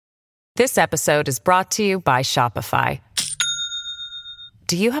This episode is brought to you by Shopify.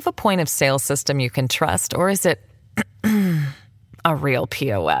 Do you have a point of sale system you can trust, or is it a real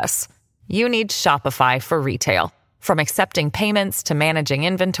POS? You need Shopify for retail. From accepting payments to managing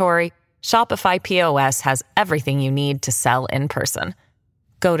inventory, Shopify POS has everything you need to sell in person.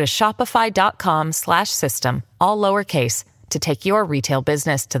 Go to shopify.com/system, all lowercase, to take your retail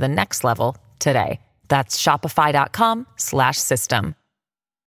business to the next level today. That's shopify.com/system.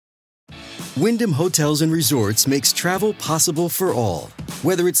 Wyndham Hotels and Resorts makes travel possible for all.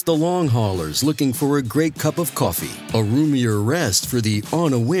 Whether it's the long haulers looking for a great cup of coffee, a roomier rest for the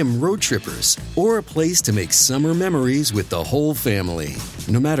on-a-whim road trippers, or a place to make summer memories with the whole family.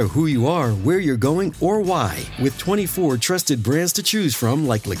 No matter who you are, where you're going, or why, with 24 trusted brands to choose from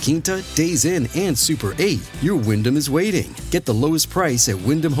like La Quinta, Days Inn, and Super 8, your Wyndham is waiting. Get the lowest price at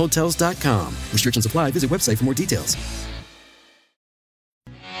WyndhamHotels.com. Restrictions apply. Visit website for more details.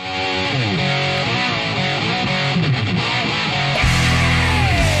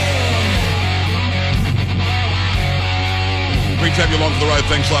 Great to have you along for the ride.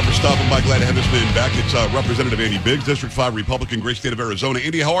 Thanks a lot for stopping by. Glad to have this man back. It's Representative Andy Biggs, District 5 Republican, great state of Arizona.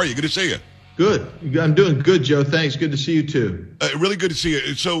 Andy, how are you? Good to see you. Good. I'm doing good, Joe. Thanks. Good to see you, too. Really good to see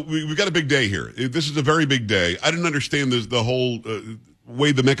you. So we've got a big day here. This is a very big day. I didn't understand the whole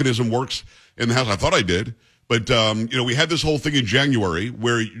way the mechanism works in the House. I thought I did. But, we had this whole thing in January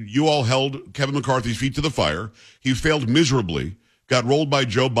where you all held Kevin McCarthy's feet to the fire. He failed miserably, got rolled by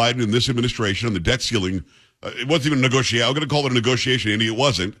Joe Biden and this administration on the debt ceiling. It wasn't even a negotiation. I'm going to call it a negotiation, Andy. It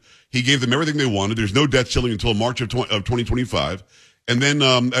wasn't. He gave them everything they wanted. There's no debt ceiling until March of 2025. And then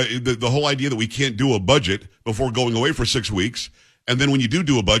the whole idea that we can't do a budget before going away for 6 weeks. And then when you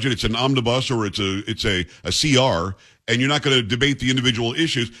do a budget, it's an omnibus or it's a CR, and you're not going to debate the individual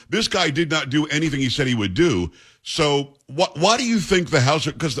issues. This guy did not do anything he said he would do. So why do you think the House,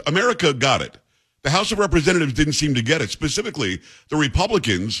 because America got it. The House of Representatives didn't seem to get it. Specifically, the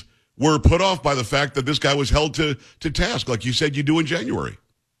Republicans were put off by the fact that this guy was held to task, like you said you do in January.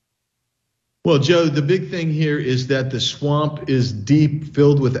 Well, Joe, the big thing here is that the swamp is deep,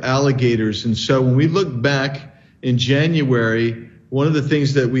 filled with alligators. And so when we look back in January, one of the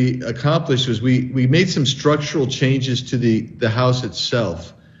things that we accomplished was we made some structural changes to the House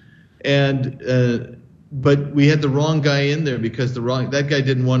itself. And but we had the wrong guy in there because that guy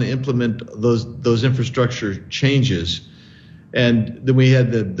didn't want to implement those infrastructure changes. And then we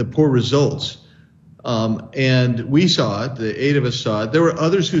had the poor results. And we saw it, the 8 of us saw it. There were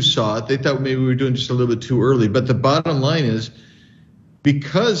others who saw it. They thought maybe we were doing just a little bit too early. But the bottom line is,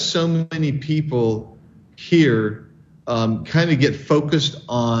 because so many people here kind of get focused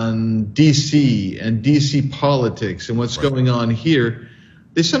on D.C. and D.C. politics and what's going on here,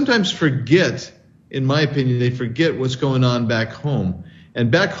 they sometimes forget, in my opinion, they forget what's going on back home.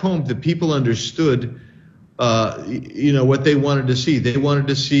 And back home, the people understood what they wanted to see. They wanted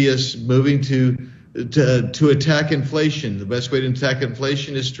to see us moving to attack inflation. The best way to attack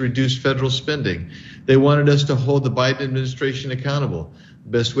inflation is to reduce federal spending. They wanted us to hold the Biden administration accountable.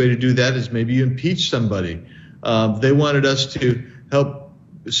 The best way to do that is maybe you impeach somebody. They wanted us to help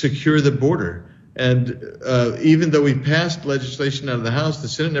secure the border. And even though we passed legislation out of the House, the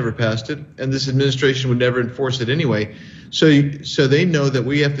Senate never passed it, and this administration would never enforce it anyway. So they know that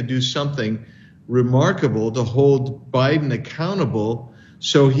we have to do something remarkable to hold Biden accountable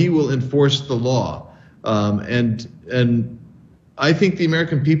so he will enforce the law. And I think the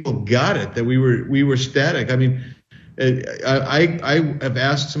American people got it, that we were static. I mean, I have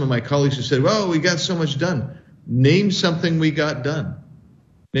asked some of my colleagues who said, well, we got so much done. Name something we got done.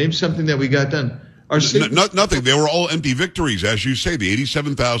 Name something that we got done. Nothing. They were all empty victories. As you say, the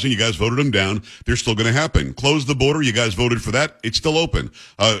 87,000, you guys voted them down. They're still going to happen. Close the border. You guys voted for that. It's still open.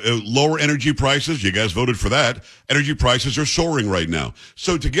 Lower energy prices. You guys voted for that. Energy prices are soaring right now.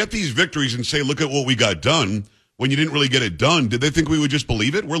 So to get these victories and say, look at what we got done, when you didn't really get it done, did they think we would just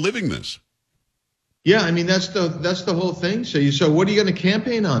believe it? We're living this. Yeah, I mean, that's the whole thing. So what are you going to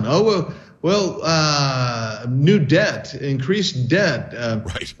campaign on? Oh, well, new debt, increased debt,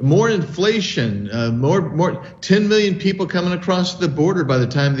 right. More inflation, more 10 million people coming across the border by the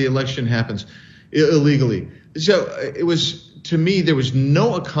time the election happens illegally. So it was, to me, there was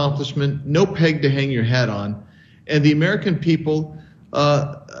no accomplishment, no peg to hang your hat on. And the American people,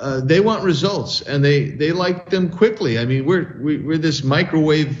 they want results, and they like them quickly. I mean, we're this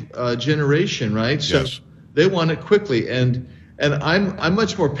microwave generation, right? So yes. They want it quickly, and I'm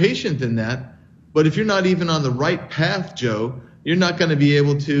much more patient than that. But if you're not even on the right path, Joe, you're not going to be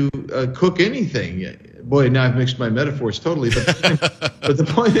able to cook anything. Boy, now I've mixed my metaphors totally. But but the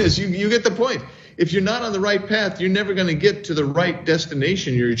point is, you get the point. if you're not on the right path, you're never going to get to the right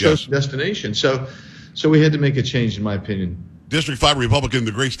destination, your chosen destination. So we had to make a change, in my opinion. District 5 Republican,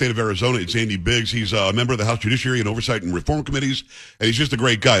 the great state of Arizona. It's Andy Biggs. He's a member of the House Judiciary and Oversight and Reform Committees, and he's just a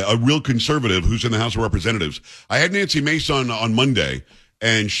great guy, a real conservative who's in the House of Representatives. I had Nancy Mason on Monday,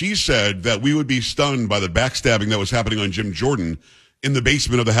 and she said that we would be stunned by the backstabbing that was happening on Jim Jordan in the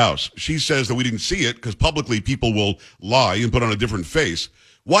basement of the House. She says that we didn't see it because publicly people will lie and put on a different face.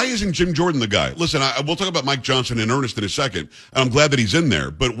 Why isn't Jim Jordan the guy? Listen, we'll talk about Mike Johnson in earnest in a second. I'm glad that he's in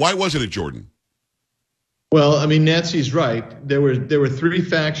there, but why wasn't it Jordan? Well, I mean, Nancy's right. There were three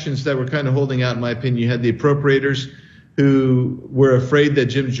factions that were kind of holding out, in my opinion. You had the appropriators who were afraid that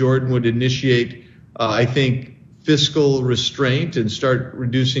Jim Jordan would initiate, I think, fiscal restraint and start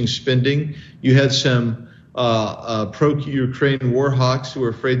reducing spending. You had some pro-Ukraine war hawks who were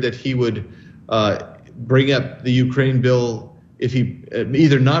afraid that he would bring up the Ukraine bill if he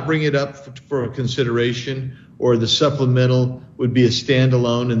either not bring it up for consideration or the supplemental would be a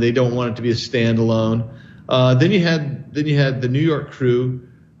standalone, and they don't want it to be a standalone. Then you had the New York crew.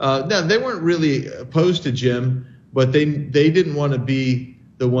 Now they weren't really opposed to Jim, but they didn't want to be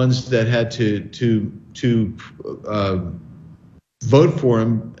the ones that had to vote for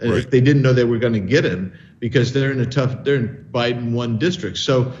him if they didn't know they were going to get him, because they're in Biden won district.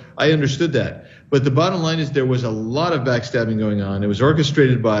 So I understood that. But the bottom line is there was a lot of backstabbing going on. It was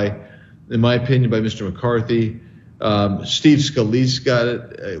orchestrated by, in my opinion, by Mr. McCarthy. Steve Scalise got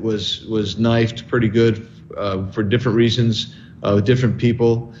it. It was knifed pretty good for different reasons with different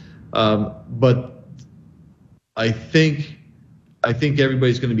people. But I think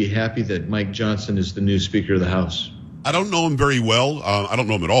everybody's going to be happy that Mike Johnson is the new Speaker of the House. I don't know him very well. I don't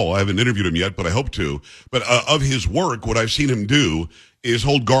know him at all. I haven't interviewed him yet, but I hope to. But of his work, what I've seen him do is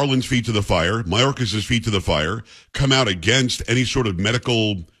hold Garland's feet to the fire, Mayorkas' feet to the fire, come out against any sort of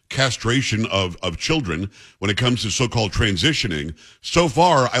medical castration of children when it comes to so-called transitioning. So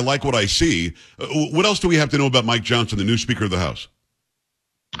far, I like what I see. What else do we have to know about Mike Johnson, the new Speaker of the House?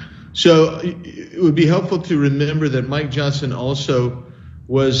 So it would be helpful to remember that Mike Johnson also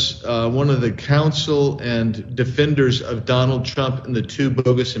was one of the counsel and defenders of Donald Trump in the two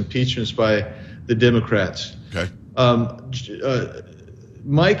bogus impeachments by the Democrats. Okay.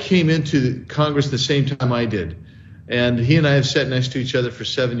 Mike came into Congress the same time I did. And he and I have sat next to each other for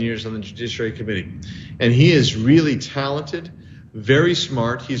 7 years on the Judiciary Committee. And he is really talented, very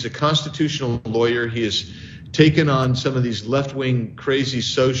smart. He's a constitutional lawyer. He has taken on some of these left-wing, crazy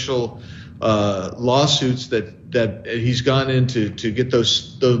social lawsuits that he's gone into to get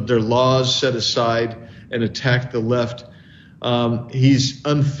their laws set aside and attack the left. He's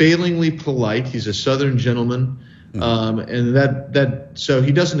unfailingly polite. He's a Southern gentleman. And so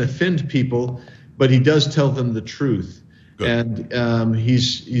he doesn't offend people, but he does tell them the truth. Good. And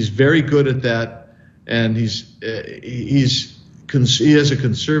he's very good at that. And he has a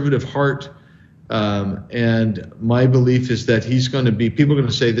conservative heart. And my belief is that he's going to be, people are going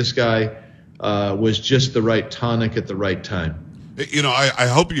to say this guy was just the right tonic at the right time. You know, I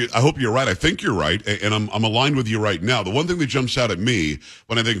hope you're right. I think you're right, and I'm aligned with you right now. The one thing that jumps out at me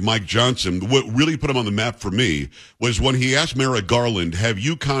when I think Mike Johnson, what really put him on the map for me, was when he asked Merrick Garland, "Have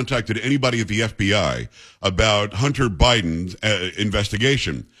you contacted anybody at the FBI about Hunter Biden's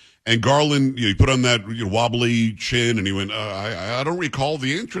investigation?" And Garland, he put on that wobbly chin, and he went, "I don't recall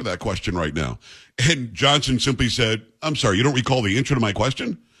the answer to that question right now." And Johnson simply said, "I'm sorry, you don't recall the answer to my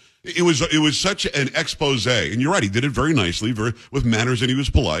question?" It was such an expose, and you're right, he did it very nicely, with manners, and he was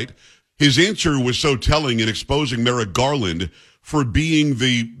polite. His answer was so telling in exposing Merrick Garland for being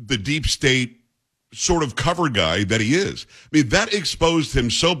the deep state sort of cover guy that he is. I mean, that exposed him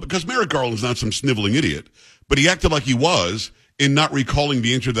because Merrick Garland's not some sniveling idiot, but he acted like he was in not recalling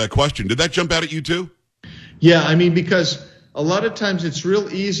the answer to that question. Did that jump out at you too? Yeah, I mean, because a lot of times it's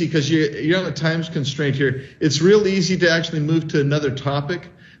real easy, because you're on a time constraint here. It's real easy to actually move to another topic.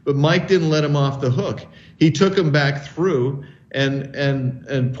 But Mike didn't let him off the hook. He took him back through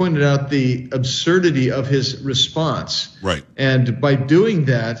and pointed out the absurdity of his response. Right. And by doing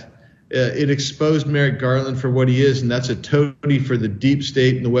that, it exposed Merrick Garland for what he is, and that's a toady for the deep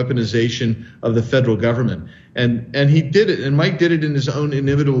state and the weaponization of the federal government. And he did it, and Mike did it in his own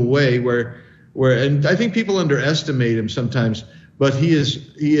inimitable way, where and I think people underestimate him sometimes, but he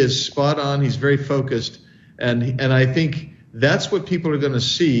is spot on. He's very focused, and I think that's what people are going to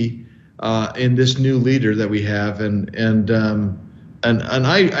see in this new leader that we have, and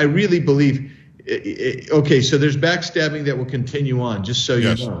I really believe. Okay, so there's backstabbing that will continue on. Just so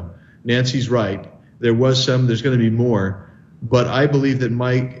you know, Nancy's right. There was some. There's going to be more, but I believe that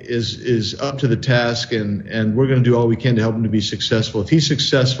Mike is up to the task, and we're going to do all we can to help him to be successful. If he's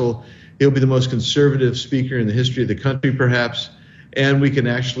successful, He'll be the most conservative speaker in the history of the country, perhaps, and we can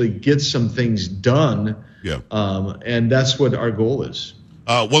actually get some things done. Yeah. And that's what our goal is.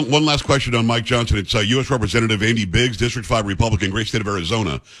 One last question on Mike Johnson. It's U.S. Representative Andy Biggs, District 5 Republican, great state of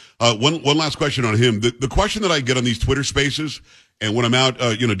Arizona. One last question on him. The question that I get on these Twitter spaces, and when I'm out,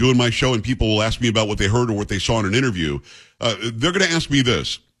 doing my show, and people will ask me about what they heard or what they saw in an interview, they're going to ask me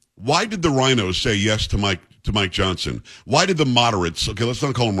this: why did the rhinos say yes to Mike Johnson? Why did the moderates? Okay, let's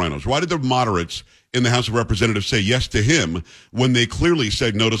not call them rhinos. Why did the moderates in the House of Representatives say yes to him when they clearly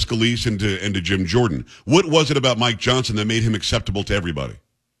said no to Scalise and to Jim Jordan? What was it about Mike Johnson that made him acceptable to everybody?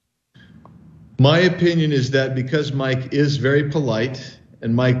 My opinion is that because Mike is very polite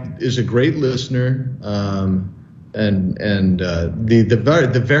and Mike is a great listener, the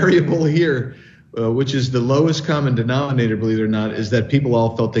variable here, which is the lowest common denominator, believe it or not, is that people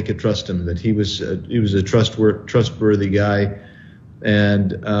all felt they could trust him, that he was a trustworthy guy.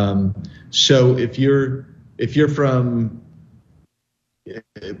 And so if you're from,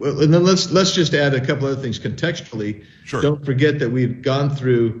 well, and then let's just add a couple other things contextually. Sure. Don't forget that we've gone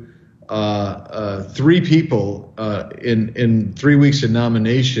through 3 people in 3 weeks of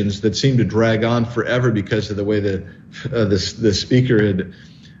nominations that seemed to drag on forever because of the way the speaker had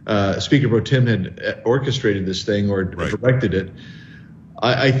Speaker Pro Tem had orchestrated this thing or directed it.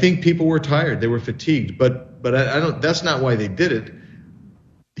 I think people were tired; they were fatigued. But I don't. That's not why they did it.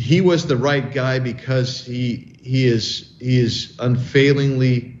 He was the right guy because he is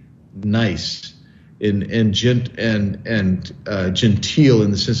unfailingly nice and genteel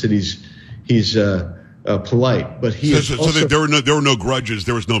in the sense that he's polite. But he so there were no grudges.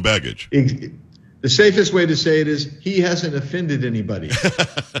 There was no baggage. The safest way to say it is he hasn't offended anybody.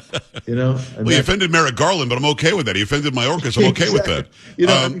 Well, he offended Merrick Garland, but I'm okay with that. He offended Mayorkas. I'm okay with that.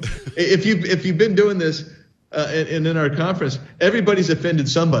 If you've been doing this and in our conference, everybody's offended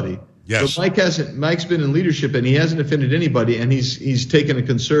somebody. Yes. But Mike's been in leadership and he hasn't offended anybody, and he's taken a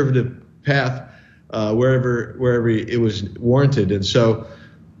conservative path wherever it was warranted. And so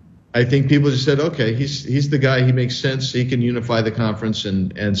I think people just said, okay, he's the guy. He makes sense. He can unify the conference,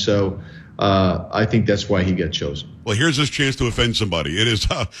 and so. I think that's why he got chosen. Well, here's his chance to offend somebody. It is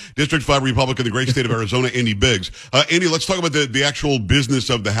District 5 Republican, the great state of Arizona, Andy Biggs. Andy, let's talk about the actual business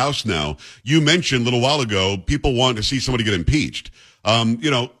of the House now. You mentioned a little while ago people want to see somebody get impeached.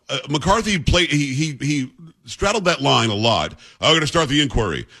 McCarthy he straddled that line a lot. I'm going to start the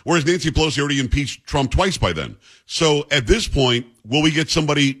inquiry. Whereas Nancy Pelosi already impeached Trump twice by then. So at this point, will we get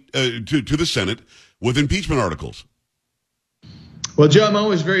somebody to the Senate with impeachment articles? Well, Joe, I'm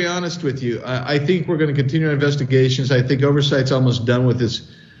always very honest with you. I think we're going to continue our investigations. I think oversight's almost done with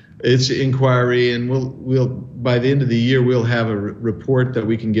its inquiry, and we'll by the end of the year we'll have a report that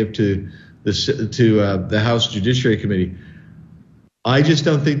we can give to the House Judiciary Committee. I just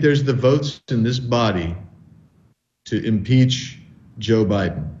don't think there's the votes in this body to impeach Joe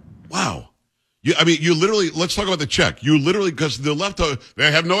Biden. Wow. You literally, let's talk about the check. You literally, because the left,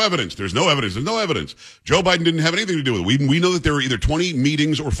 they have no evidence. There's no evidence. There's no evidence. Joe Biden didn't have anything to do with it. We know that there were either 20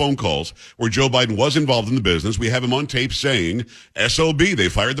 meetings or phone calls where Joe Biden was involved in the business. We have him on tape saying, SOB, they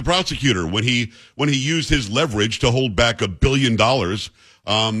fired the prosecutor when he used his leverage to hold back $1 billion.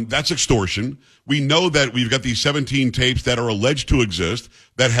 That's extortion. We know that we've got these 17 tapes that are alleged to exist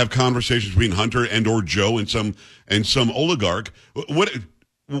that have conversations between Hunter and or Joe and some oligarch.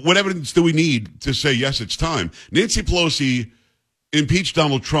 What evidence do we need to say, yes, it's time? Nancy Pelosi impeached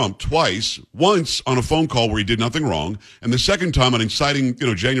Donald Trump twice, once on a phone call where he did nothing wrong, and the second time on inciting,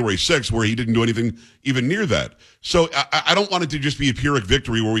 January 6th, where he didn't do anything even near that. So I don't want it to just be a Pyrrhic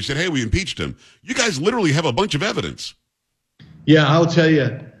victory where we said, hey, we impeached him. You guys literally have a bunch of evidence. Yeah, I'll tell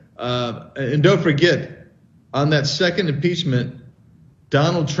you. And don't forget, on that second impeachment,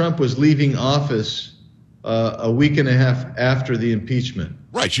 Donald Trump was leaving office a week and a half after the impeachment.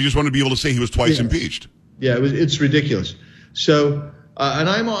 Right. She just wanted to be able to say he was twice impeached. Yeah, it's ridiculous. So, and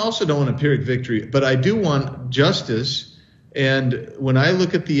I also don't want a Pyrrhic victory, but I do want justice. And when I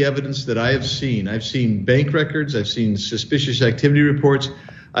look at the evidence that I've seen bank records, I've seen suspicious activity reports,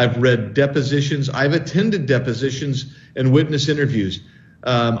 I've read depositions, I've attended depositions and witness interviews.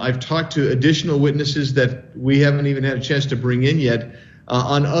 I've talked to additional witnesses that we haven't even had a chance to bring in yet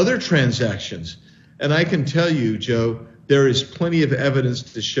on other transactions. And I can tell you, Joe, there is plenty of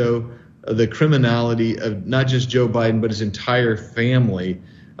evidence to show the criminality of not just Joe Biden, but his entire family.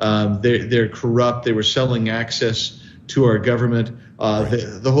 They're corrupt. They were selling access to our government.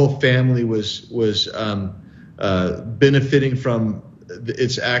 The whole family was benefiting from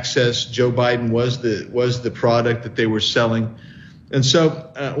its access. Joe Biden was the product that they were selling. And so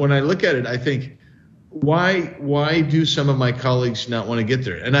when I look at it, I think why do some of my colleagues not want to get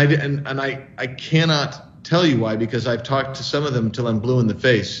there? And I cannot tell you why, because I've talked to some of them until I'm blue in the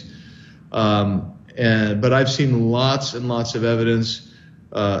face. But I've seen lots and lots of evidence.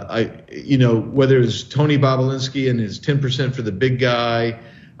 Whether it's Tony Bobulinski and his 10% for the big guy,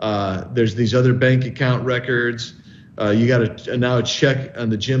 there's these other bank account records. You got now check on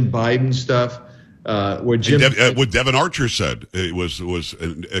the Jim Biden stuff. What Devin Archer said it was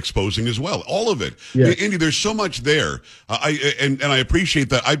exposing as well. All of it. Yes. Andy, there's so much there. I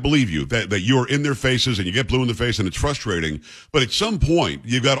appreciate that. I believe you that you're in their faces and you get blue in the face and it's frustrating. But at some point,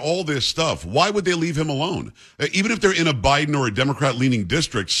 you've got all this stuff. Why would they leave him alone? Even if they're in a Biden or a Democrat leaning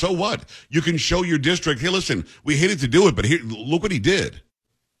district, so what? You can show your district, hey, listen, we hated to do it, but here, look what he did.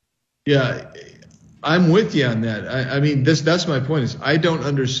 Yeah, I'm with you on that. I mean, that's my point is I don't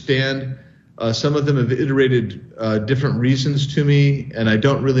understand. Some of them have iterated different reasons to me, and I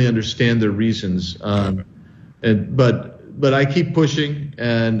don't really understand their reasons. But I keep pushing,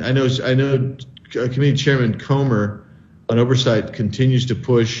 and I know Committee Chairman Comer on Oversight continues to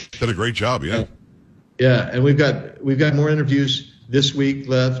push. Did a great job, yeah. Yeah, and we've got more interviews this week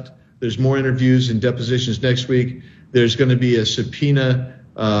left. There's more interviews and depositions next week. There's going to be a subpoena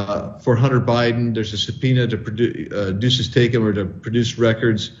for Hunter Biden. There's a subpoena to produce to produce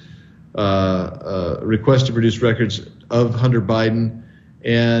records. Request to produce records of Hunter Biden,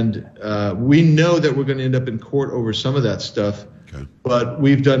 and we know that we're going to end up in court over some of that stuff. Okay. But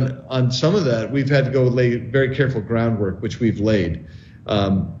we've done on some of that. We've had to go lay very careful groundwork, which we've laid.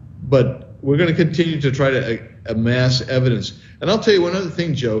 But we're going to continue to try to amass evidence. And I'll tell you one other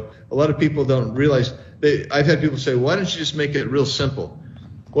thing, Joe. A lot of people don't realize. I've had people say, "Why don't you just make it real simple?"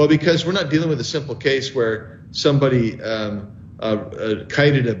 Well, because we're not dealing with a simple case where somebody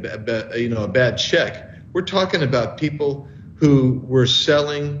kited a bad check. We're talking about people who were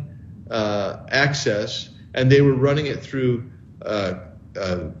selling access, and they were running it through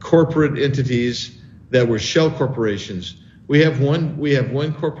corporate entities that were shell corporations. We have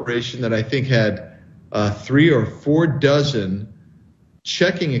one corporation that I think had 3 or 4 dozen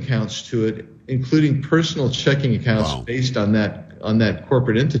checking accounts to it, including personal checking accounts based on that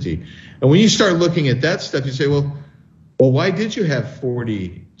corporate entity. And when you start looking at that stuff, you say, well, why did you have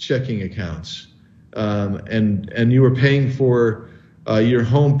 40 checking accounts? And you were paying for your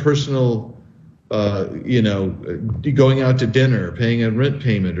home personal, going out to dinner, paying a rent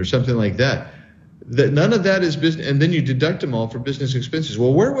payment or something like that. None of that is business. And then you deduct them all for business expenses.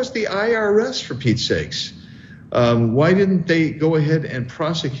 Well, where was the IRS, for Pete's sakes? Why didn't they go ahead and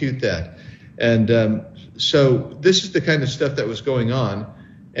prosecute that? And so this is the kind of stuff that was going on.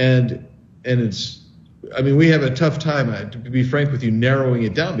 And we have a tough time, to be frank with you, narrowing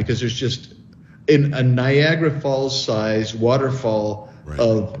it down because there's just a Niagara Falls size waterfall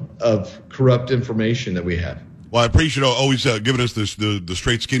of corrupt information that we have. Well, I appreciate always giving us the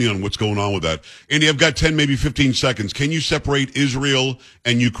straight skinny on what's going on with that. Andy, I've got 10, maybe 15 seconds. Can you separate Israel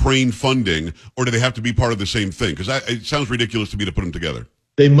and Ukraine funding, or do they have to be part of the same thing? Because it sounds ridiculous to me to put them together.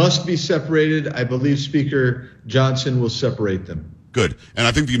 They must be separated. I believe Speaker Johnson will separate them. Good. And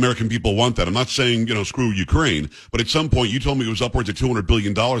I think the American people want that. I'm not saying, screw Ukraine, but at some point you told me it was upwards of $200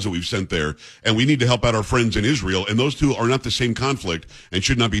 billion that we've sent there, and we need to help out our friends in Israel, and those two are not the same conflict and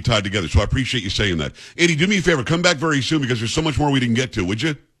should not be tied together. So I appreciate you saying that. Andy, do me a favor. Come back very soon because there's so much more we didn't get to, would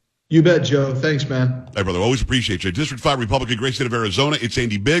you? You bet, Joe. Thanks, man. Hey, brother. Always appreciate you. District 5, Republican, great state of Arizona. It's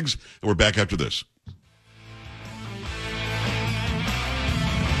Andy Biggs, and we're back after this.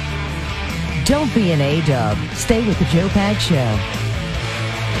 Don't be an A-dub. Stay with the Joe Pags Show.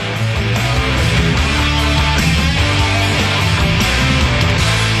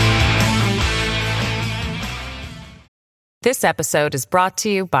 This episode is brought to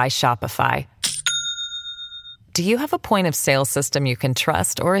you by Shopify. Do you have a point of sale system you can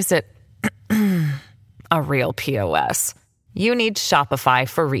trust, or is it a real POS? You need Shopify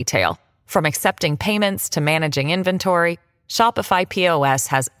for retail. From accepting payments to managing inventory, Shopify POS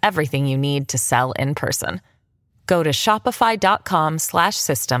has everything you need to sell in person. Go to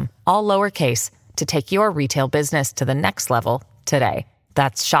shopify.com/system, all lowercase, to take your retail business to the next level today.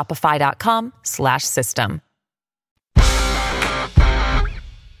 That's shopify.com/system.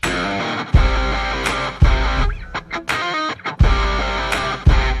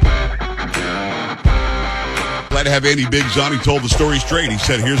 Glad to have Andy Biggs on. He told the story straight. He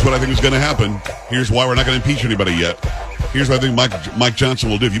said, here's what I think is going to happen. Here's why we're not going to impeach anybody yet. Here's what I think Mike Johnson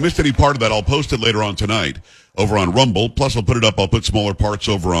will do. If you missed any part of that, I'll post it later on tonight over on Rumble. Plus, I'll put it up. I'll put smaller parts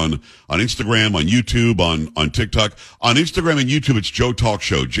over on Instagram, on YouTube, on TikTok. On Instagram and YouTube, it's Joe Talk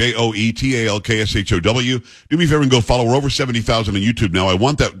Show, JoeTalkshow. Do me a favor and go follow. We're over 70,000 on YouTube now. I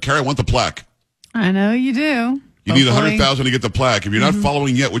want that. Carrie, I want the plaque. I know you do. You need 100,000 to get the plaque. If you're not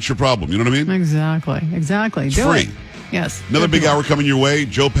following yet, what's your problem? You know what I mean? Exactly. It's Do free. it. Yes. Another big hour coming your way.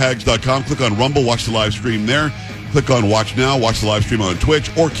 JoePags.com. Click on Rumble. Watch the live stream there. Click on Watch Now. Watch the live stream on Twitch.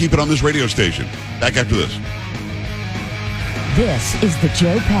 Or keep it on this radio station. Back after this. This is the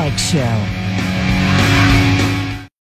Joe Pags Show.